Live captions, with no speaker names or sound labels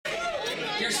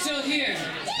You're still here.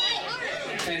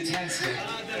 Fantastic.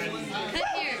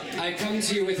 I come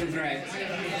to you with regret.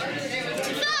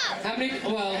 How many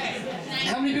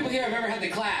people here have ever had the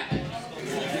clap? A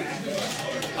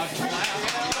clap?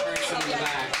 Person in the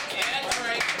back.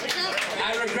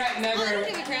 I regret never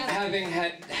having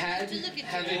had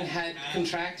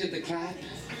contracted the clap.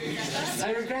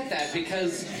 I regret that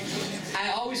because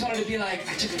I always wanted to be like,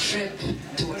 I took a trip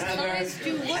to whatever and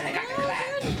I got the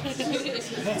clap.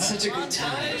 It's such a good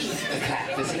time, the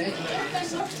clap, isn't it?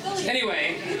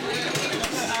 Anyway,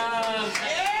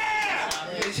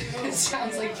 it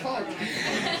sounds like fun.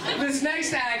 This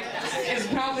next act is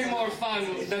probably more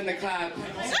fun than the clap.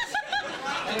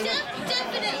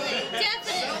 Definitely.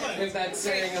 If that's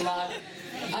saying a lot.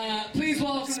 Please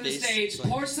welcome to the stage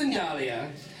Porcelain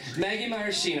Dalya, Maggie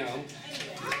Maraschino,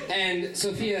 and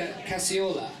Sophia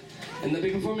Cacciola. And they'll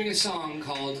be performing a song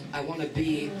called I Want to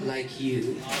Be Like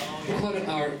You. Quote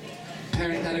our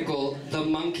parenthetical, the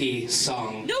monkey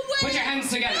song. No way! Put your hands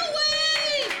together. No way!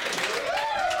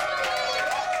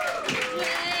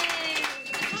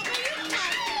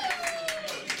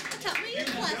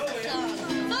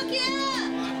 Fuck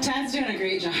yeah! Tad's doing a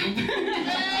great job.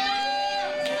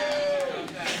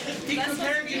 He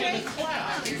compared me to the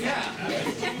clap. Yeah.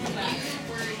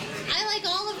 I like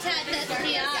all of Tad's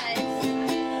STIs.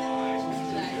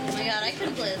 Oh my god, I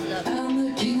couldn't play this up.